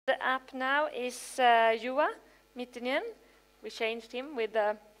up now is Juha Miettinen. We changed him with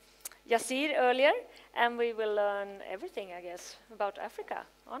Yasir earlier, and we will learn everything, I guess, about Africa,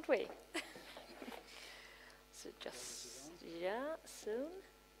 aren't we? So just, yeah, soon.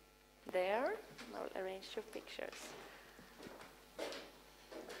 There, I'll arrange your pictures.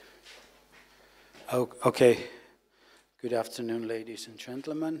 Okay. Good afternoon, ladies and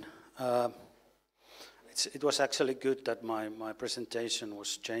gentlemen. It was actually good that my presentation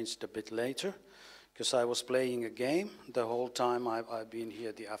was changed a bit later, because I was playing a game the whole time I've been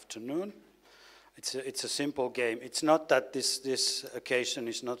here the afternoon. It's a simple game. It's not that this occasion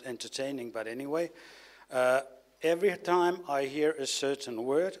is not entertaining, but anyway, every time I hear a certain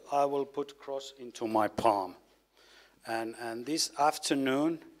word, I will put cross into my palm. And this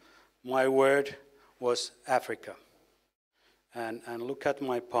afternoon, my word was Africa. And look at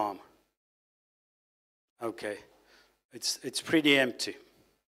my palm. Okay, it's pretty empty.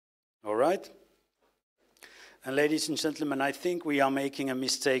 All right? And ladies and gentlemen, I think we are making a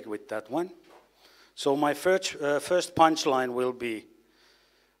mistake with that one. So my first punchline will be,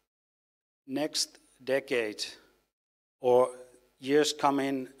 next decade, or years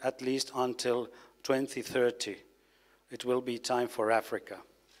coming at least until 2030, it will be time for Africa.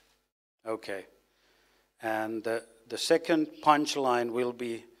 Okay. And the second punchline will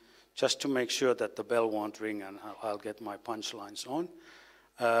be, just to make sure that the bell won't ring and I'll get my punchlines on,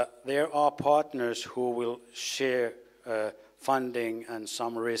 there are partners who will share funding and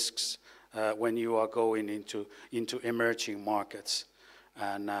some risks when you are going into emerging markets.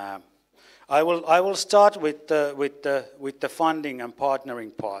 And I will start with the funding and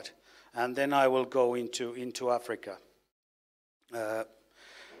partnering part, and then I will go into Africa.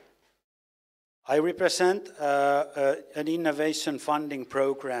 I represent an innovation funding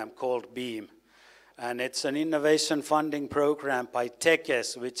program called BEAM, and it's an innovation funding program by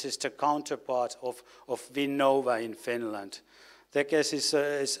TEKES, which is the counterpart of Vinnova in Finland. TEKES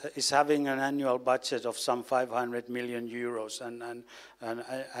is having an annual budget of some 500 million euros,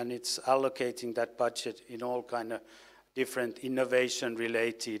 and it's allocating that budget in all kind of different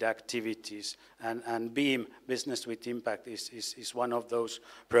innovation-related activities, and BEAM, Business with Impact, is one of those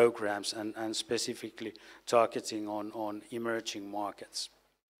programs, and specifically targeting on emerging markets.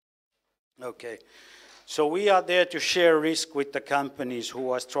 Okay, so we are there to share risk with the companies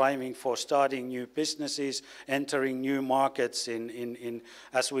who are striving for starting new businesses, entering new markets in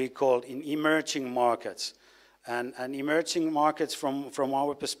as we call, in emerging markets. And emerging markets from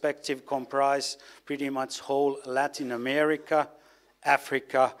our perspective comprise pretty much whole Latin America,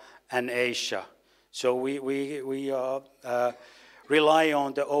 Africa, and Asia. So we rely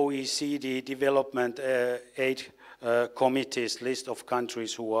on the OECD Development Aid Committee's list of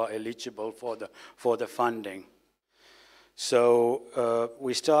countries who are eligible for the funding. So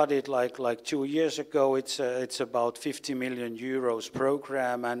we started like 2 years ago. It's about 50 million euros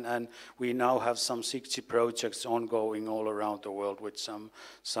program, and we now have some 60 projects ongoing all around the world with some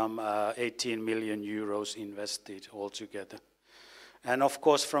 18 million euros invested altogether. And of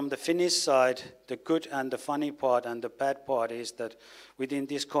course, from the Finnish side, the good and the funny part and the bad part is that within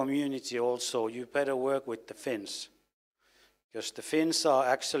this community also, you better work with the Finns. Because the Finns are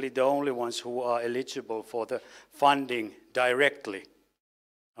actually the only ones who are eligible for the funding directly,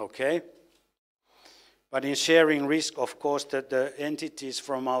 okay? But in sharing risk, of course, that the entities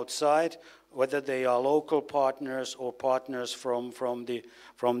from outside, whether they are local partners or partners from the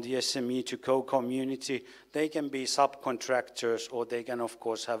SME to co-community, they can be subcontractors, or they can, of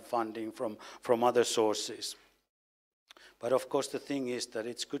course, have funding from other sources. But of course, the thing is that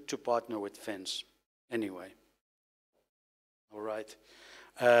it's good to partner with Finns anyway. All right.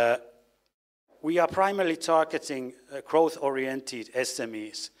 We are primarily targeting growth-oriented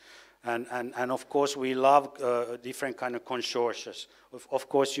SMEs. And of course, we love different kind of consortia. Of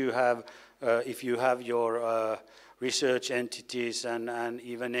course, you have, if you have your research entities and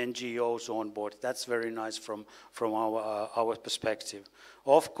even NGOs on board, that's very nice from our perspective.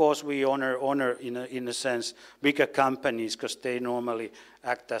 Of course, we honor in a sense bigger companies, because they normally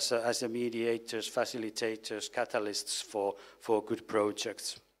act as a mediators, facilitators, catalysts for good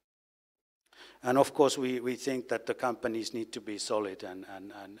projects. And of course, we think that the companies need to be solid,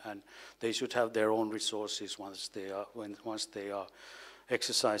 and they should have their own resources once they are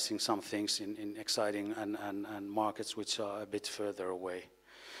exercising some things in exciting and markets which are a bit further away.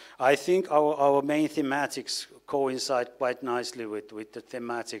 I think our main thematics coincide quite nicely with the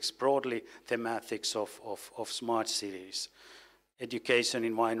thematics, broadly thematics of smart cities. Education,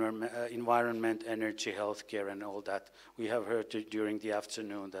 environment, energy, healthcare, and all that. We have heard during the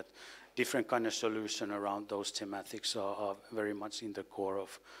afternoon that different kind of solution around those thematics are very much in the core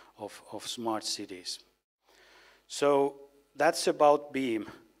of smart cities. So that's about BEAM.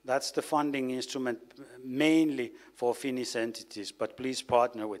 That's the funding instrument mainly for Finnish entities, but please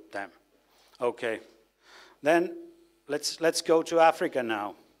partner with them. Okay, then let's go to Africa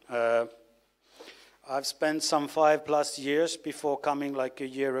now. I've spent some 5+ years before coming like a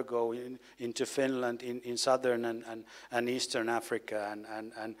year ago into Finland in southern and eastern Africa,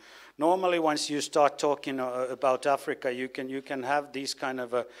 and normally once you start talking about Africa, you can have these kind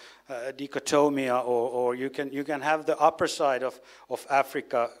of a dichotomia, or you can have the upper side of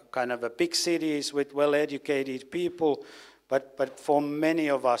Africa, kind of a big cities with well-educated people. But for many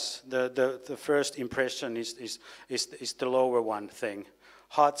of us, the first impression is the lower one thing.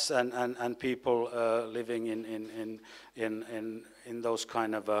 Huts and people living in those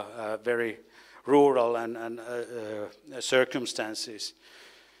kind of very rural and circumstances.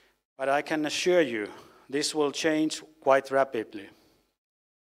 But I can assure you, this will change quite rapidly,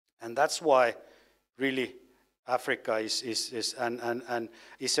 and that's why really Africa is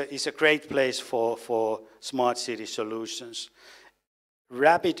a great place for smart city solutions.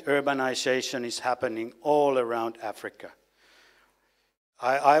 Rapid urbanization is happening all around Africa.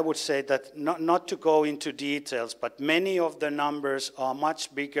 I would say that, not to go into details, but many of the numbers are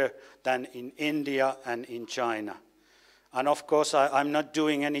much bigger than in India and in China. And of course, I'm not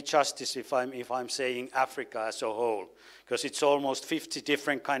doing any justice if I'm saying Africa as a whole, because it's almost 50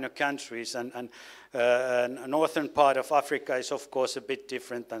 different kind of countries, and northern part of Africa is of course a bit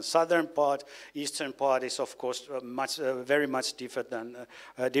different than southern part. Eastern part is of course very much different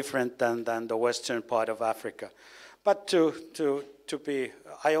than the western part of Africa. But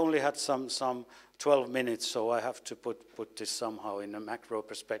I only had some 12 minutes, so I have to put this somehow in a macro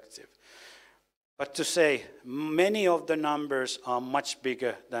perspective. But to say, many of the numbers are much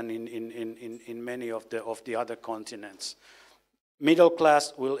bigger than in many of the other continents. Middle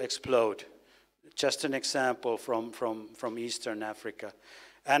class will explode. Just an example from Eastern Africa.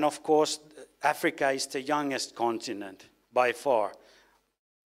 And of course, Africa is the youngest continent by far.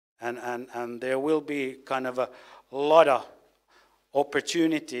 And there will be kind of a lot of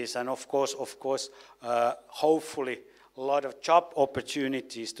opportunities, and of course, hopefully a lot of job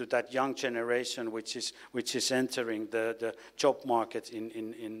opportunities to that young generation which is entering the job market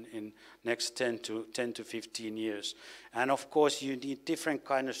in next 10 to 15 years. And of course you need different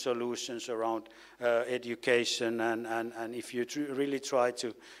kind of solutions around education, and if you really try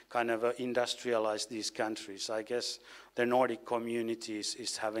to kind of industrialize these countries, I guess the Nordic community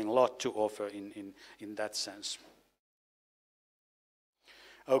is having a lot to offer in that sense.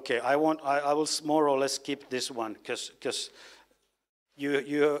 Okay, I will more or less skip this one, because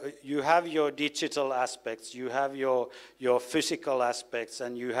you have your digital aspects, you have your physical aspects,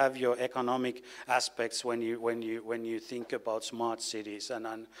 and you have your economic aspects when you think about smart cities.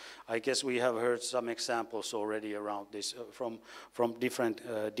 And I guess we have heard some examples already around this from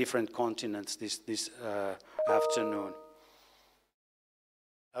different continents this afternoon.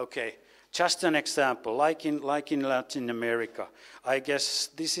 Okay. Just an example, like in Latin America, I guess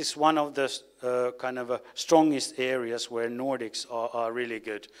this is one of the kind of strongest areas where Nordics are really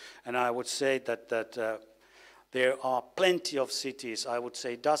good. And I would say that there are plenty of cities, I would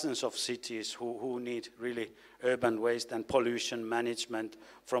say dozens of cities who need really urban waste and pollution management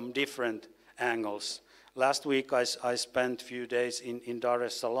from different angles. Last week I spent a few days in Dar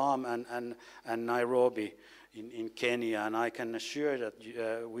es Salaam and Nairobi in Kenya, and I can assure that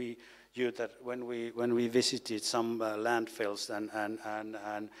that when we visited some landfills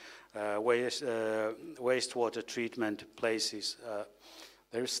and wastewater treatment places,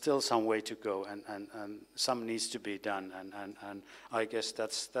 there's still some way to go, and some needs to be done, and I guess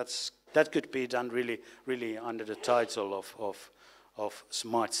that could be done really under the title of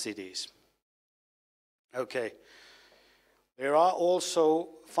smart cities. Okay, there are also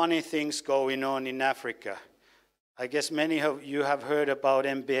funny things going on in Africa. I guess many of you have heard about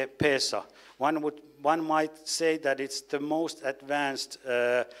M-Pesa. One might say that it's the most advanced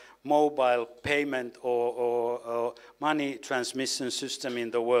mobile payment or money transmission system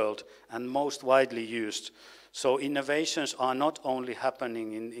in the world, and most widely used. So innovations are not only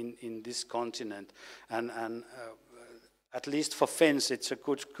happening in this continent, and at least for Finns, it's a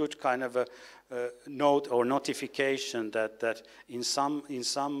good kind of a note or notification that in some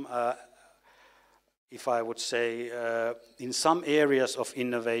if I would say, in some areas of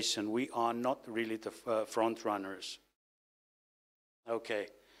innovation, we are not really the front runners. Okay,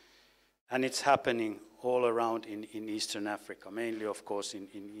 and it's happening all around in Eastern Africa, mainly, of course,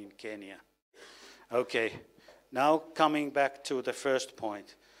 in Kenya. Okay, now coming back to the first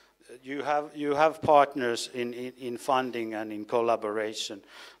point. you have partners in funding and in collaboration.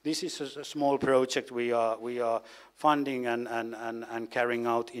 This is a small project we are funding and carrying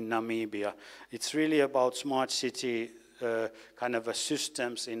out in Namibia. It's really about smart city kind of a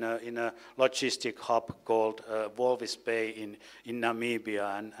systems in a logistic hub called Walvis Bay in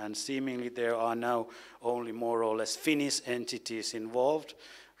Namibia, and seemingly there are now only more or less Finnish entities involved,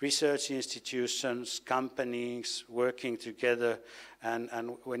 research institutions, companies working together,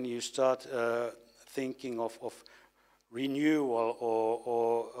 and when you start thinking of renewal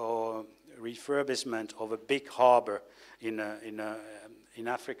or refurbishment of a big harbor in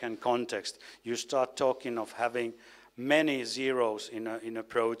African context, you start talking of having many zeros in a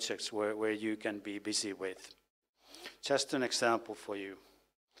projects where you can be busy with. Just an example for you.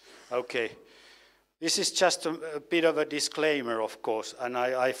 Okay, this is just a bit of a disclaimer, of course, and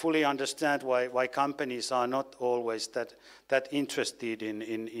I fully understand why companies are not always that interested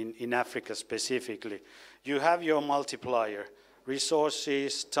in Africa specifically. You have your multiplier,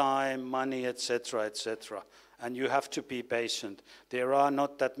 resources, time, money, etc., etc. And you have to be patient. There are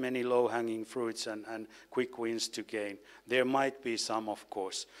not that many low-hanging fruits and quick wins to gain. There might be some, of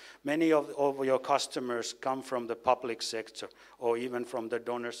course. Many of your customers come from the public sector or even from the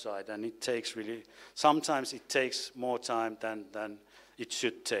donor side, and it takes really, sometimes it takes more time than it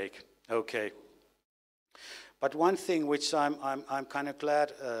should take. Okay. But one thing which I'm kind of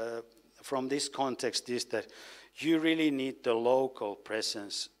glad from this context is that you really need the local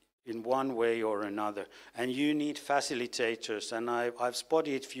presence in one way or another, and you need facilitators, and I've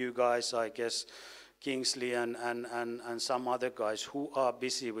spotted few guys, I guess Kingsley and some other guys who are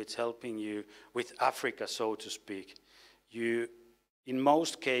busy with helping you with Africa, so to speak. In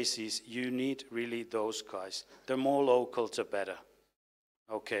most cases, you need really those guys. The more local, the better.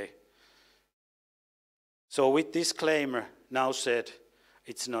 Okay. So with disclaimer now said,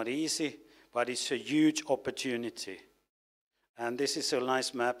 it's not easy, but it's a huge opportunity. And this is a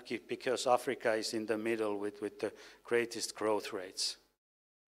nice map because Africa is in the middle with the greatest growth rates.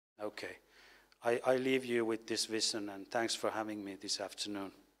 Okay, I leave you with this vision, and thanks for having me this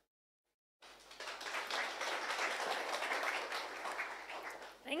afternoon.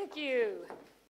 Thank you.